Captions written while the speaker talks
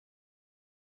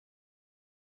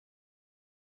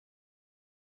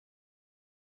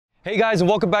Hey guys, and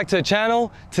welcome back to the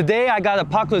channel. Today I got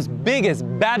Apocalypse's biggest,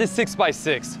 baddest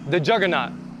 6x6, the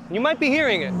Juggernaut. You might be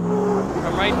hearing it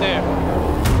from right there.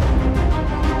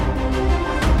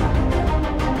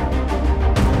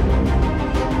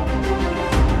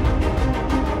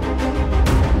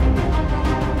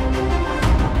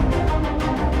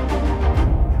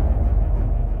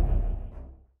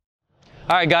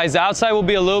 All right guys, the outside will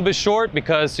be a little bit short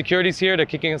because security's here, they're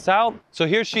kicking us out. So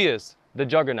here she is, the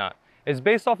Juggernaut. It's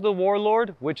based off the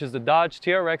Warlord, which is the Dodge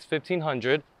TRX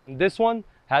 1500. And this one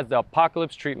has the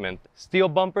Apocalypse treatment. Steel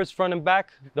bumpers front and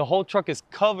back. The whole truck is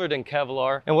covered in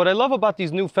Kevlar. And what I love about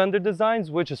these new fender designs,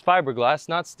 which is fiberglass,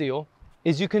 not steel,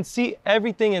 is you can see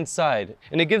everything inside.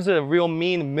 And it gives it a real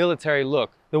mean military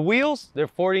look. The wheels, they're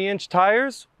 40-inch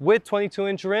tires with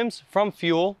 22-inch rims from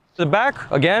Fuel. The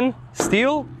back, again,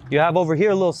 steel. You have over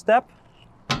here a little step,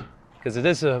 because it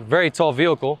is a very tall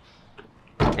vehicle.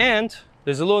 And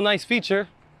there's a little nice feature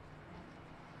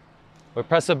where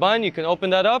press a button, you can open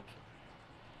that up,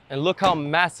 and look how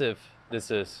massive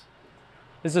this is.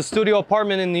 This is a studio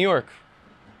apartment in New York.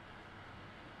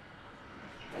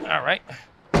 All right,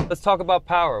 let's talk about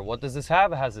power. What does this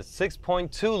have? It has a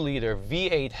 6.2 liter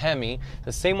V8 Hemi,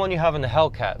 the same one you have in the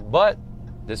Hellcat, but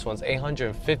this one's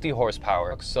 850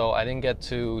 horsepower. So I didn't get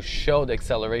to show the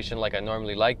acceleration like I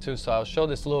normally like to. So I'll show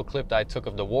this little clip that I took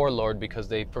of the Warlord because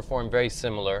they perform very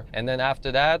similar. And then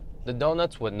after that, the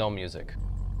donuts with no music.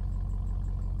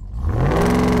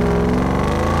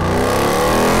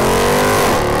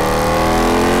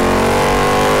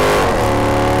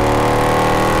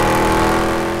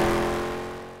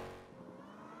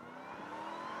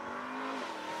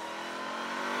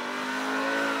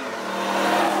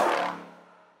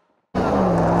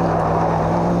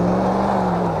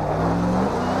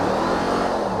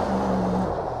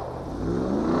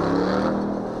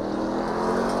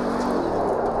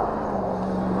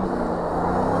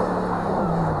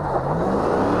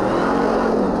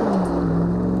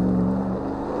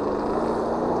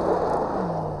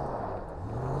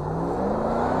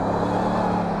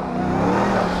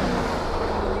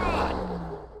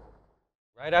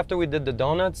 Right after we did the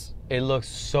donuts, it looks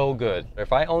so good.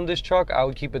 If I owned this truck, I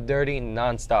would keep it dirty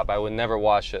non-stop. I would never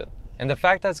wash it. And the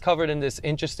fact that it's covered in this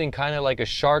interesting kind of like a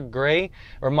shark gray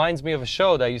reminds me of a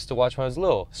show that I used to watch when I was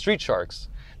little, Street Sharks.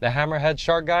 The hammerhead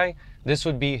shark guy, this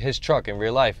would be his truck in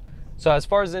real life. So as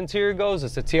far as the interior goes,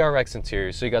 it's a TRX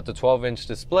interior. So you got the 12-inch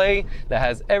display that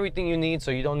has everything you need, so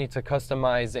you don't need to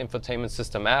customize the infotainment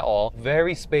system at all.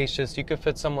 Very spacious. You could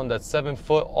fit someone that's 7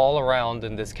 foot all around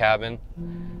in this cabin.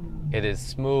 It is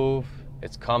smooth,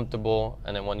 it's comfortable,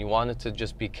 and then when you want it to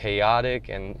just be chaotic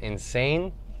and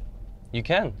insane, you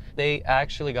can. They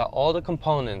actually got all the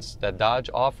components that Dodge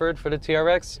offered for the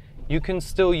TRX. You can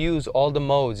still use all the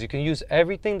modes. You can use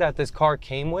everything that this car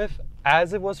came with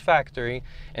as it was factory,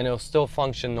 and it'll still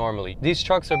function normally. These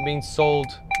trucks are being sold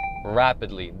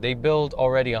rapidly. They build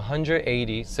already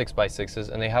 180 6x6s,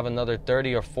 and they have another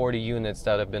 30 or 40 units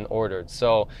that have been ordered.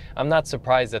 So I'm not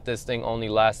surprised that this thing only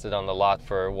lasted on the lot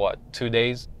for what, 2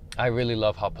 days? I really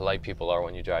love how polite people are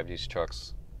when you drive these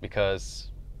trucks because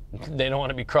they don't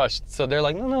want to be crushed. So they're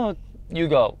like, no, you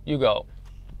go, you go.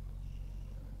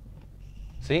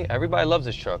 See, everybody loves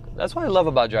this truck. That's what I love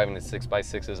about driving the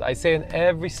 6x6s. I say in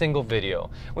every single video.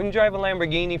 When you drive a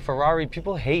Lamborghini, Ferrari,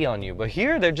 people hate on you. But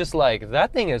here, they're just like,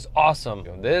 that thing is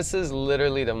awesome. This is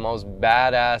literally the most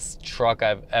badass truck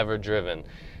I've ever driven.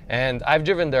 And I've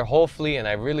driven their whole fleet, and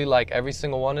I really like every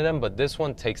single one of them, but this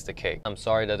one takes the cake. I'm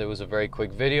sorry that it was a very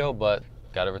quick video, but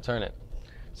gotta return it.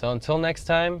 So until next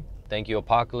time, thank you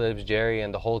Apocalypse, Jerry,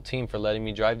 and the whole team for letting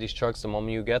me drive these trucks the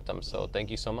moment you get them. So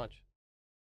thank you so much.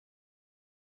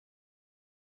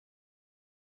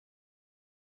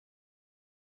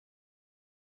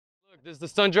 Look, this is the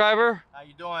stunt driver. How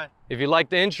you doing? If you like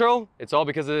the intro, it's all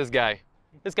because of this guy.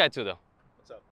 This guy too, though.